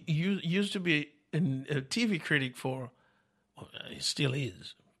he used to be a TV critic for, he still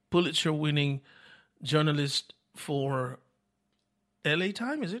is, Pulitzer-winning journalist for LA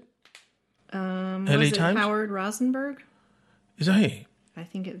Time, is it? Was LA it Times? Howard Rosenberg? Is that he? I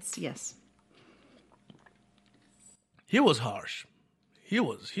think it's, yes. He was harsh. He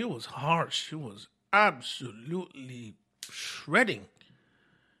was harsh. He was absolutely shredding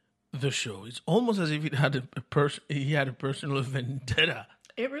the show. It's almost as if he had a personal vendetta.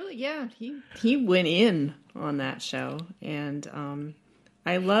 It really, yeah. He went in on that show, and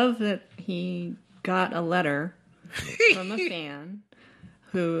I love that he got a letter from a fan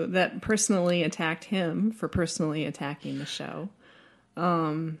that personally attacked him for personally attacking the show,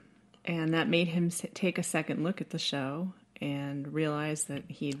 and that made him take a second look at the show and realize that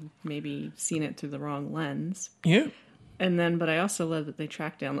he'd maybe seen it through the wrong lens. Yeah. But I also love that they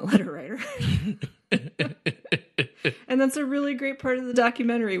tracked down the letter writer. And that's a really great part of the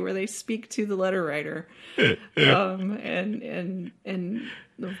documentary where they speak to the letter writer, and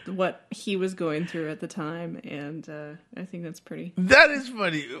what he was going through at the time. And I think that's pretty. That is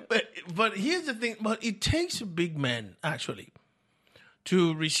funny. But here's the thing. But it takes a big man, actually,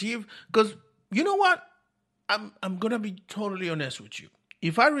 to receive. Because you know what? I'm going to be totally honest with you.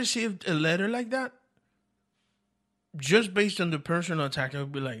 If I received a letter like that, just based on the personal attack, I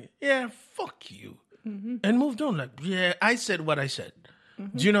would be like, yeah, fuck you. Mm-hmm. And moved on. Like, yeah, I said what I said.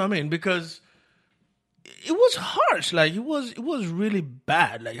 Mm-hmm. Do you know what I mean? Because it was harsh. Like, it was really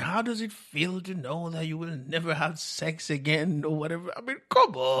bad. Like, how does it feel to know that you will never have sex again or whatever? I mean,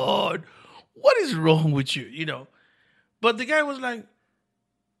 come on. What is wrong with you? But the guy was like,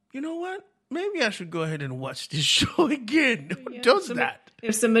 you know what? Maybe I should go ahead and watch this show again. Who does that?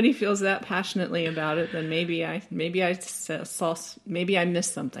 If somebody feels that passionately about it, then maybe I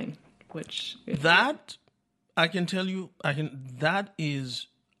missed something. Which that I can tell you, that is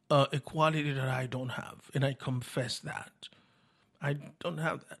a quality that I don't have, and I confess that I don't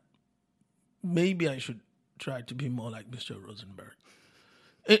have that. Maybe I should try to be more like Mr. Rosenberg.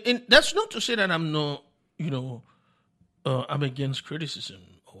 And that's not to say that I'm not, I'm against criticism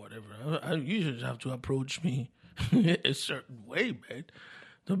or whatever. You just have to approach me a certain way, man.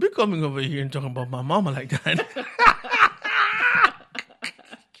 Don't be coming over here and talking about my mama like that.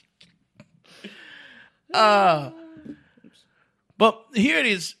 But here it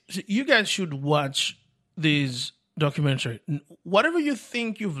is. You guys should watch this documentary. Whatever you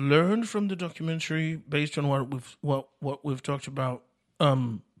think you've learned from the documentary, based on what we've talked about,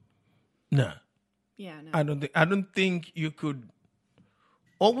 no. Yeah, no. I don't think you could.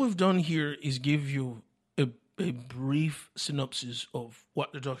 All we've done here is give you a brief synopsis of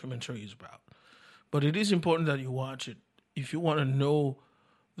what the documentary is about. But it is important that you watch it if you want to know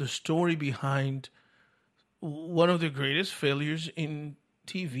the story behind one of the greatest failures in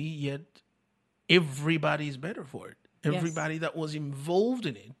TV, yet everybody's better for it. Everybody that was involved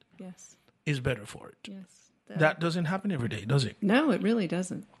in it is better for it. Yes. That doesn't happen every day, does it? No, it really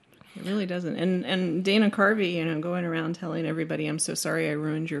doesn't. It really doesn't. And Dana Carvey, going around telling everybody, "I'm so sorry I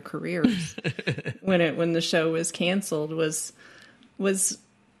ruined your careers," when the show was canceled was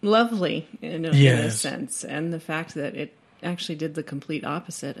lovely in a sense. And the fact that it actually did the complete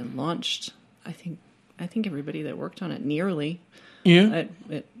opposite and launched, I think everybody that worked on it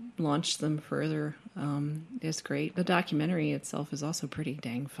it launched them further. Is great. The documentary itself is also pretty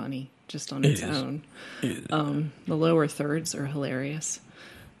dang funny, just on its own. The lower thirds are hilarious.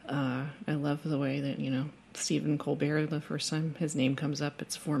 I love the way that, Stephen Colbert, the first time his name comes up,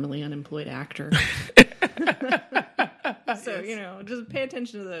 it's formerly unemployed actor. So, just pay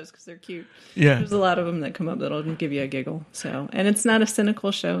attention to those because they're cute. Yeah. There's a lot of them that come up that'll give you a giggle. So, and it's not a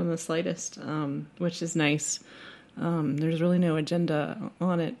cynical show in the slightest, which is nice. There's really no agenda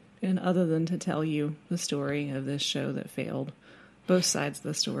on it, and other than to tell you the story of this show that failed, both sides of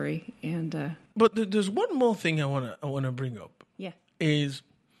the story. And but there's one more thing I wanna bring up. Yeah, is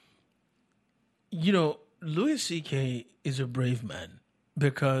Louis C.K. is a brave man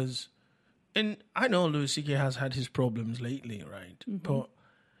because, and I know Louis C.K. has had his problems lately, right? Mm-hmm.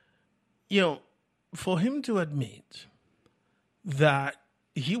 But for him to admit that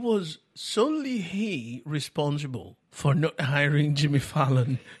he was solely responsible for not hiring Jimmy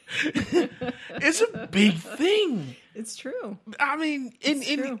Fallon is a big thing. It's true. I mean,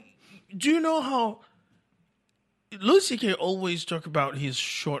 true. Do you know how Louis C.K. always talk about his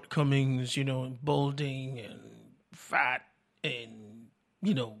shortcomings, balding and fat and,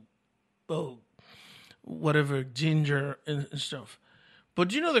 whatever, ginger and stuff. But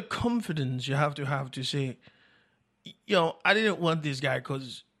the confidence you have to say, I didn't want this guy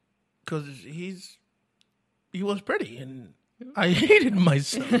because he was pretty and I hated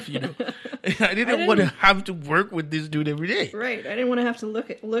myself, I didn't want to have to work with this dude every day. Right. I didn't want to have to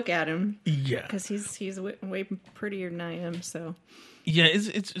look at him. Yeah. Because he's way prettier than I am, so. Yeah,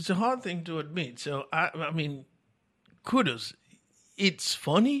 it's a hard thing to admit. So, I mean, kudos. It's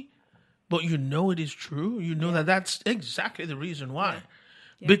funny, but it is true. That's exactly the reason why.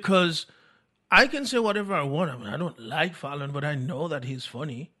 Yeah. Because I can say whatever I want. I mean, I don't like Fallon, but I know that he's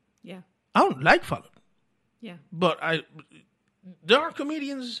funny. Yeah. I don't like Fallon. Yeah. But there are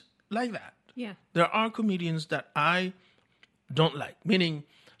comedians like that. Yeah. There are comedians that I don't like. Meaning,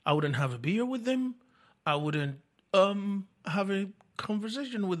 I wouldn't have a beer with them. I wouldn't have a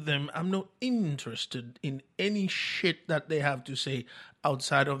conversation with them. I'm not interested in any shit that they have to say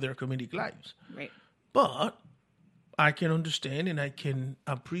outside of their comedic lives. Right. But I can understand and I can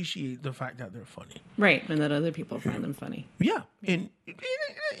appreciate the fact that they're funny. Right, and that other people find them funny. Yeah, and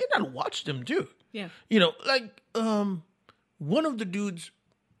I'll watch them too. Yeah. One of the dudes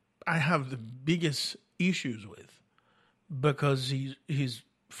I have the biggest issues with because his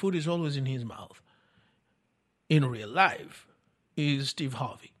food is always in his mouth in real life is Steve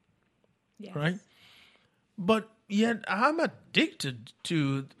Harvey. Yes. Right? But yet I'm addicted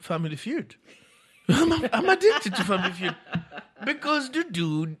to Family Feud. I'm addicted to Family Feud because the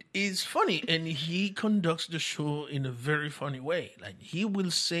dude is funny and he conducts the show in a very funny way. Like he will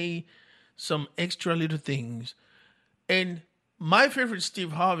say some extra little things. And my favorite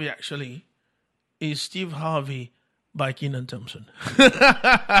Steve Harvey actually is Steve Harvey by Kenan Thompson.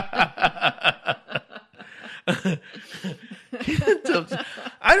 Kenan Thompson.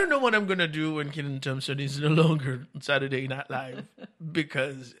 I don't know what I'm gonna do when Kenan Thompson is no longer on Saturday Night Live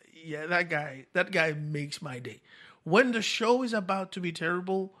because that guy makes my day. when the show is about to be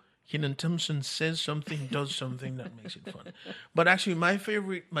terrible, Kenan Thompson says something, does something that makes it fun. But actually, my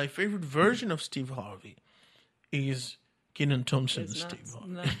favorite version of Steve Harvey is Kenan Thompson's It's Steve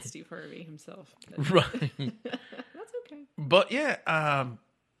Harvey. not Steve Harvey himself. But Right. that's okay. But yeah,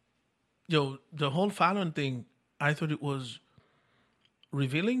 the whole Fallon thing, I thought it was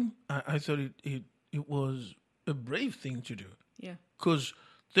revealing. I thought it was a brave thing to do. Yeah. Because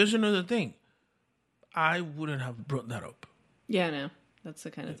there's another thing. I wouldn't have brought that up. Yeah, no. That's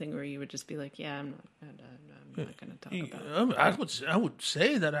the kind of thing where you would just be like, yeah, I'm not going to talk about it. I would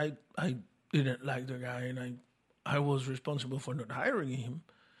say that I didn't like the guy and I was responsible for not hiring him.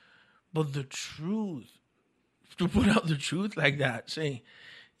 But the truth, to put out the truth like that, saying,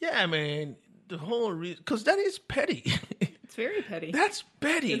 yeah, man, the whole reason, because that is petty. It's very petty. That's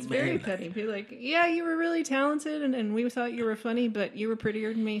petty, It's man. very petty. Be like, yeah, you were really talented and we thought you were funny, but you were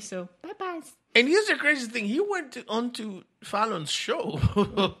prettier than me, so bye-bye. And here's the crazy thing. He went onto Fallon's show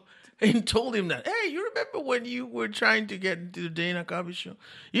and told him that, hey, you remember when you were trying to get into the Dana Carvey show?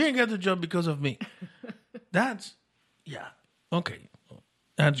 You didn't get the job because of me. That's, yeah, okay.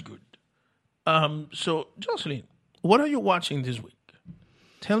 That's good. So, Jocelyn, what are you watching this week?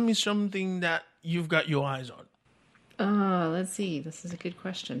 Tell me something that you've got your eyes on. Let's see. This is a good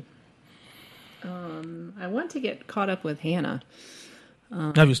question. I want to get caught up with Hannah.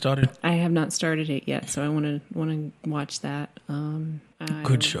 Have you started? I have not started it yet, so I want to watch that.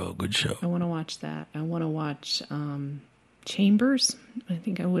 Good show. I want to watch that. I want to watch Chambers. I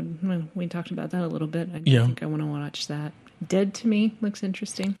think I would. Well, we talked about that a little bit. I think I want to watch that. Dead to Me looks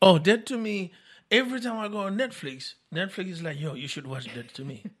interesting. Oh, Dead to Me. Every time I go on Netflix is like, yo, you should watch Dead to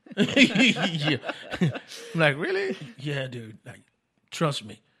Me. Yeah. I'm like, really? Yeah, dude. Like, trust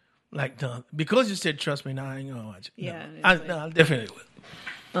me. Like, because you said trust me, now I ain't gonna watch it. Yeah, No, I definitely will.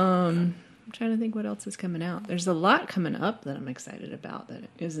 I'm trying to think what else is coming out. There's a lot coming up that I'm excited about that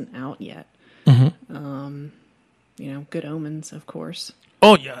isn't out yet. Good Omens, of course.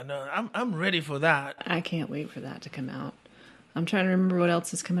 Oh yeah, no, I'm ready for that. I can't wait for that to come out. I'm trying to remember what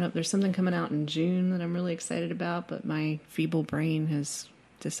else is coming up. There's something coming out in June that I'm really excited about, but my feeble brain has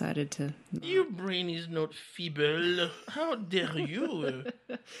decided to... Your brain is not feeble. How dare you?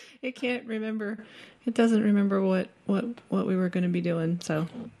 It can't remember. It doesn't remember what we were going to be doing, so...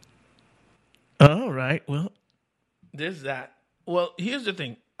 All right, well, there's that. Well, here's the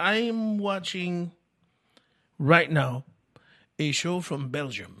thing. I'm watching right now a show from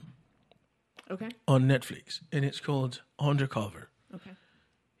Belgium. Okay. On Netflix, and it's called Undercover. Okay.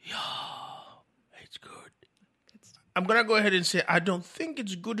 It's good. I'm gonna go ahead and say I don't think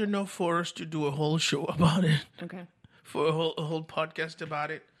it's good enough for us to do a whole show about it. Okay. For a whole podcast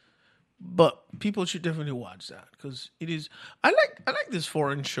about it, but people should definitely watch that because it is. I like these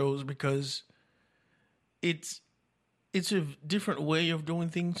foreign shows because it's a different way of doing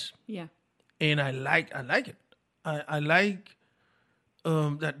things. Yeah. And I like it. I like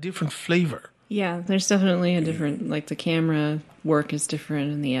that different flavor. Yeah, there's definitely a different, like the camera work is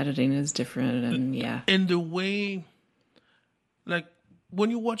different and the editing is different, and yeah. And the way, like,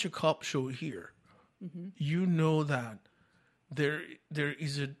 when you watch a cop show here, you know that there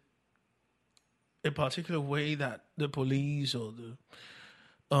is a particular way that the police or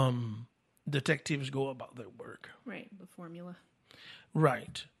the detectives go about their work. Right, the formula.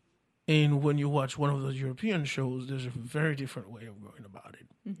 Right. And when you watch one of those European shows, there's a very different way of going about it.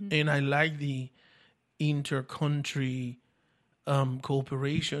 And I like the inter-country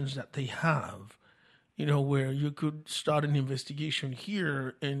cooperations that they have, where you could start an investigation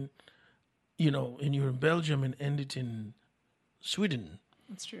here and, and you're in Belgium and end it in Sweden.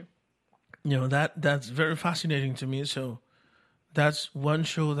 That's true. That's very fascinating to me. So that's one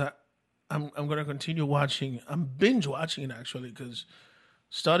show that I'm going to continue watching. I'm binge watching it actually because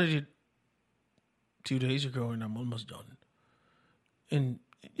started it 2 days ago and I'm almost done. And,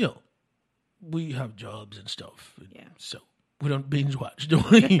 we have jobs and stuff. Yeah. So we don't binge watch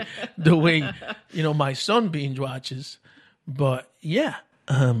the way my son binge watches. But yeah.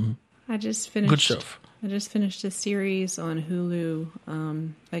 I just finished. Good stuff. I just finished a series on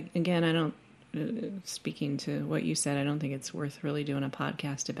Hulu. Again, I don't, speaking to what you said, I don't think it's worth really doing a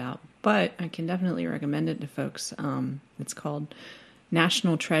podcast about, but I can definitely recommend it to folks. It's called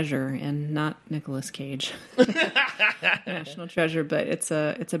National Treasure, and not Nicolas Cage. National Treasure, but it's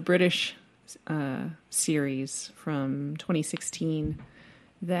a British series from 2016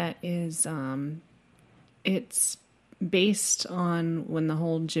 that is it's based on when the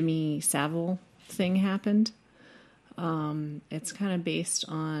whole Jimmy Savile thing happened. It's kind of based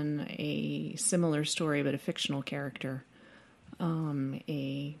on a similar story, but a fictional character,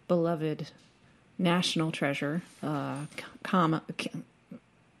 a beloved National Treasure, comedic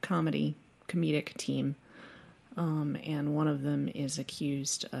team, and one of them is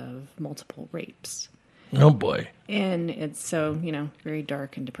accused of multiple rapes. Oh boy! And it's so very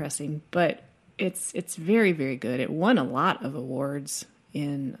dark and depressing, but it's very, very good. It won a lot of awards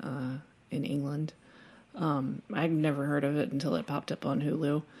in England. I'd never heard of it until it popped up on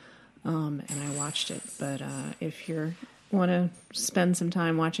Hulu, and I watched it. But if you want to spend some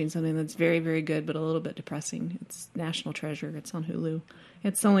time watching something that's very, very good but a little bit depressing, it's National Treasure. It's on Hulu.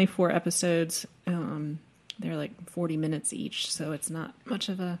 It's only 4 episodes. They're like 40 minutes each, so it's not much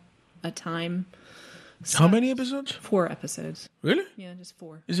of a time. How many episodes? 4 episodes. Really? Yeah, just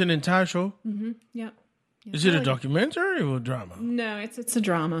 4. Is it an entire show? Mm-hmm. Yeah. Is it a documentary or a drama? No, it's a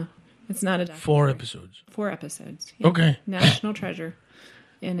drama. It's not a documentary. 4 episodes. 4 episodes. Yeah. Okay. National Treasure.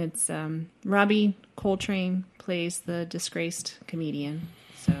 And it's Robbie Coltrane plays the disgraced comedian.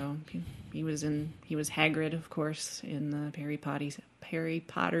 So he was Hagrid, of course, in the Harry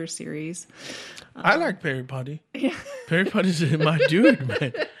Potter series. I like Perry Potty. Yeah. Perry Potty's my dude,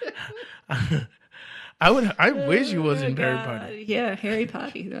 man. I wish he was in Perry Potty. Yeah, Harry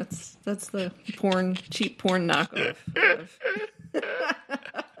Potty. That's the cheap porn knockoff.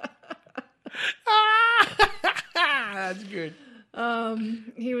 That's good.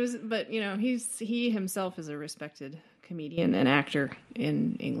 He himself is a respected comedian and actor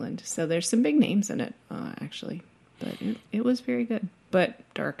in England. So there's some big names in it, actually. But it was very good, but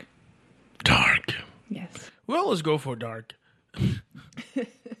dark. Dark. Yes. We always go for dark.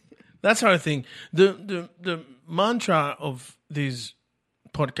 That's how I think. The mantra of these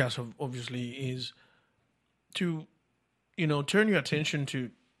podcasts, obviously, is to, turn your attention to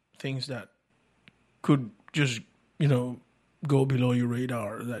things that could just, go below your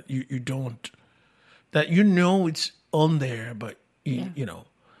radar, that you don't, that it's on there, but you know.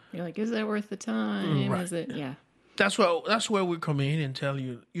 You're like, is that worth the time? Right. Is it? Yeah. That's where we come in and tell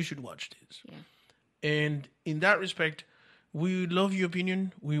you should watch this. Yeah. And in that respect, we love your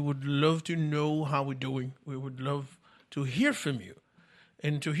opinion. We would love to know how we're doing. We would love to hear from you.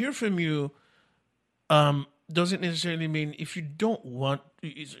 And to hear from you doesn't necessarily mean if you don't want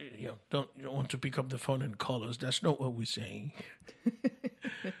you don't want to pick up the phone and call us. That's not what we're saying.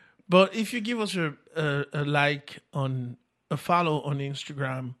 But if you give us a like on a follow on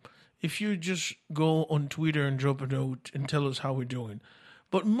Instagram, if you just go on Twitter and drop a note and tell us how we're doing.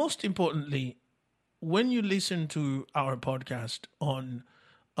 But most importantly, when you listen to our podcast on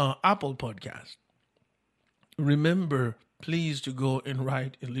Apple Podcast, remember, please, to go and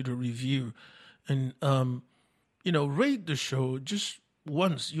write a little review and, rate the show just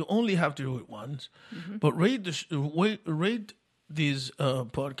once. You only have to do it once, but rate these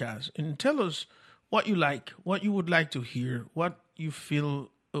podcasts and tell us what you like, what you would like to hear, what you feel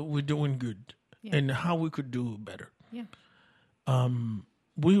we're doing good, and how we could do better. Yeah.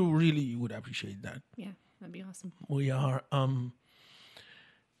 We really would appreciate that. Yeah, that'd be awesome. We are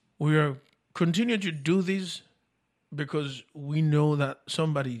continuing to do this because we know that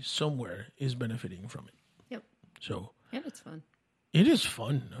somebody somewhere is benefiting from it. Yep. So and it's fun. It is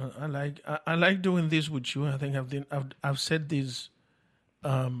fun. I like doing this with you. I think I've said this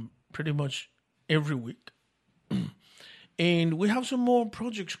pretty much every week, and we have some more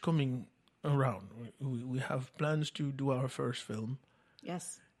projects coming around. We have plans to do our first film.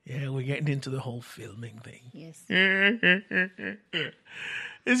 Yes. Yeah, we're getting into the whole filming thing. Yes.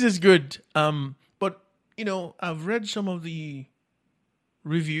 This is good. But, I've read some of the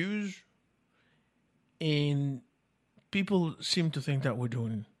reviews, and people seem to think that we're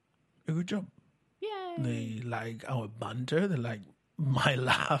doing a good job. Yay. They like our banter. They like my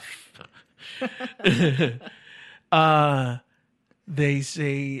laugh. They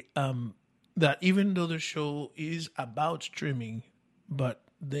say that even though the show is about streaming, but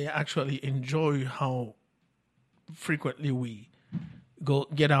they actually enjoy how frequently we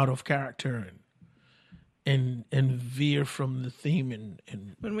get out of character and veer from the theme and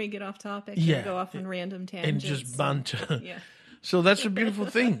when we get off topic, and go off on random tangents and just banter. Yeah. So that's a beautiful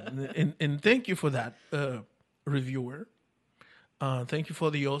thing, and thank you for that, reviewer. Thank you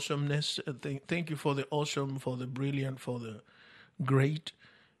for the awesomeness. Thank you for the awesome, for the brilliant, for the great,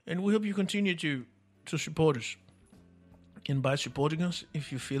 and we hope you continue to support us. And by supporting us,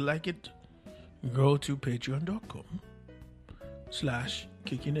 if you feel like it, go to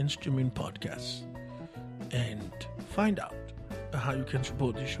patreon.com/Kicking and Streaming Podcasts and find out how you can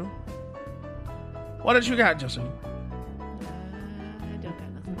support this show. What else you got, Jocelyn? I don't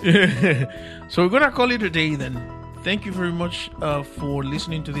got nothing. So we're going to call it a day then. Thank you very much for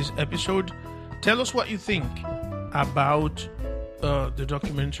listening to this episode. Tell us what you think about the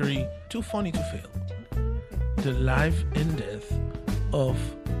documentary Too Funny to Fail. The life and death of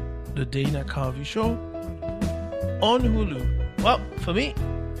the Dana Carvey show on Hulu. Well, for me,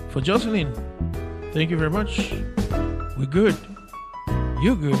 for Jocelyn, thank you very much. We're good.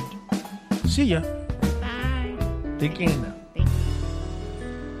 You're good. See ya. Bye. Take care now.